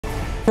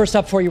First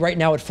up for you right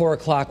now at 4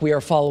 o'clock, we are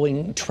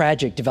following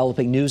tragic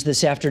developing news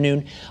this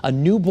afternoon. A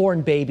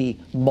newborn baby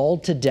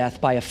mauled to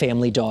death by a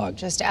family dog.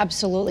 Just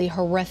absolutely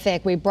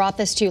horrific. We brought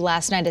this to you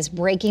last night as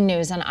breaking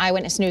news on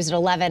Eyewitness News at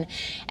 11.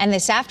 And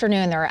this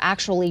afternoon, there are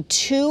actually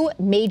two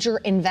major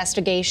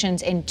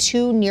investigations in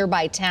two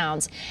nearby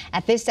towns.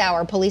 At this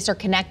hour, police are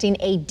connecting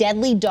a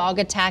deadly dog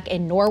attack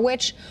in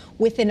Norwich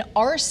with an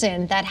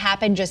arson that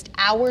happened just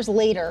hours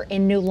later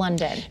in New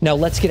London. Now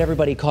let's get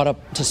everybody caught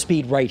up to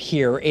speed right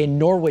here. In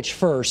Norwich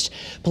first,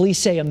 police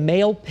say a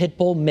male pit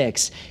bull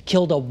mix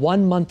killed a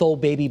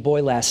 1-month-old baby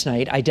boy last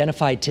night,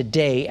 identified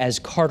today as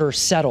Carter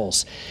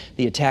Settles.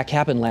 The attack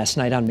happened last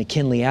night on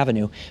McKinley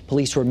Avenue.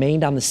 Police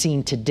remained on the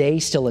scene today,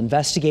 still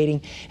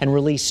investigating, and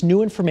released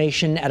new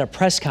information at a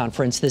press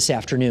conference this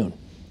afternoon.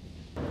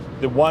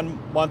 The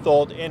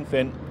 1-month-old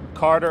infant,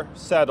 Carter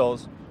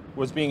Settles,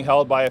 was being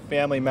held by a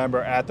family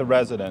member at the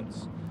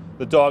residence.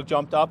 The dog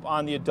jumped up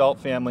on the adult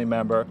family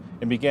member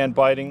and began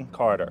biting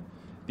Carter.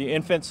 The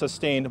infant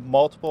sustained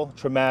multiple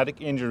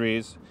traumatic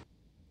injuries.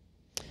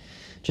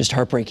 Just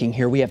heartbreaking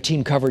here. We have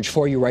team coverage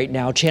for you right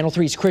now. Channel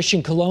 3's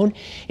Christian Colon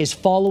is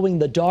following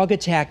the dog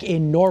attack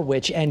in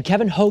Norwich, and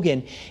Kevin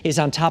Hogan is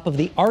on top of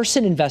the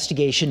arson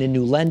investigation in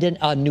New London.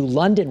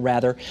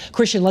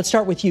 Christian, let's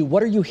start with you.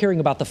 What are you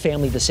hearing about the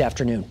family this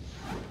afternoon?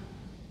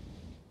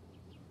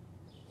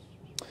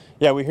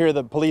 Yeah, we hear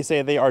the police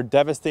say they are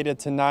devastated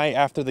tonight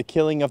after the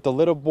killing of the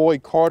little boy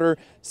Carter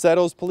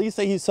Settles. Police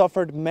say he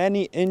suffered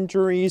many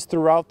injuries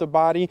throughout the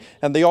body,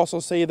 and they also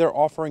say they're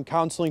offering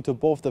counseling to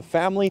both the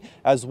family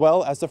as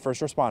well as the first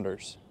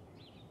responders.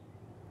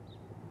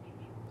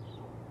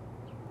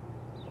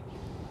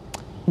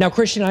 Now,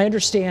 Christian, I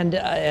understand,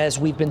 as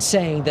we've been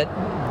saying,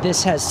 that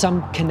this has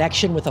some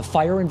connection with a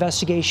fire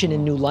investigation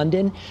in New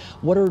London.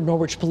 What are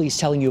Norwich police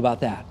telling you about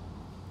that?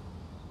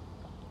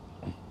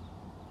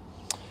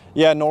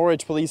 Yeah,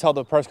 Norwich police held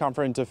a press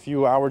conference a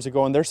few hours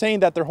ago, and they're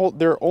saying that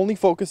they're only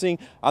focusing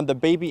on the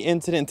baby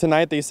incident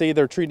tonight. They say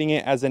they're treating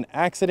it as an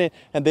accident,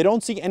 and they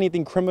don't see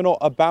anything criminal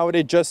about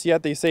it just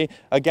yet. They say,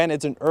 again,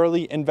 it's an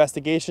early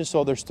investigation,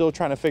 so they're still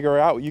trying to figure it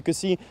out. You can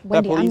see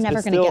that police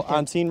is still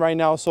on scene right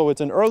now, so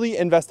it's an early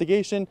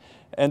investigation,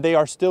 and they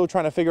are still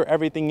trying to figure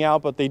everything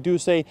out. But they do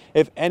say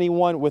if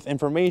anyone with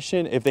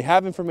information, if they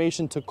have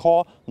information, to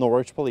call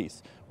Norwich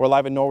police. We're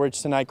live in Norwich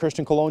tonight.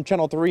 Christian Colon,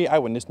 Channel 3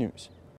 Eyewitness News.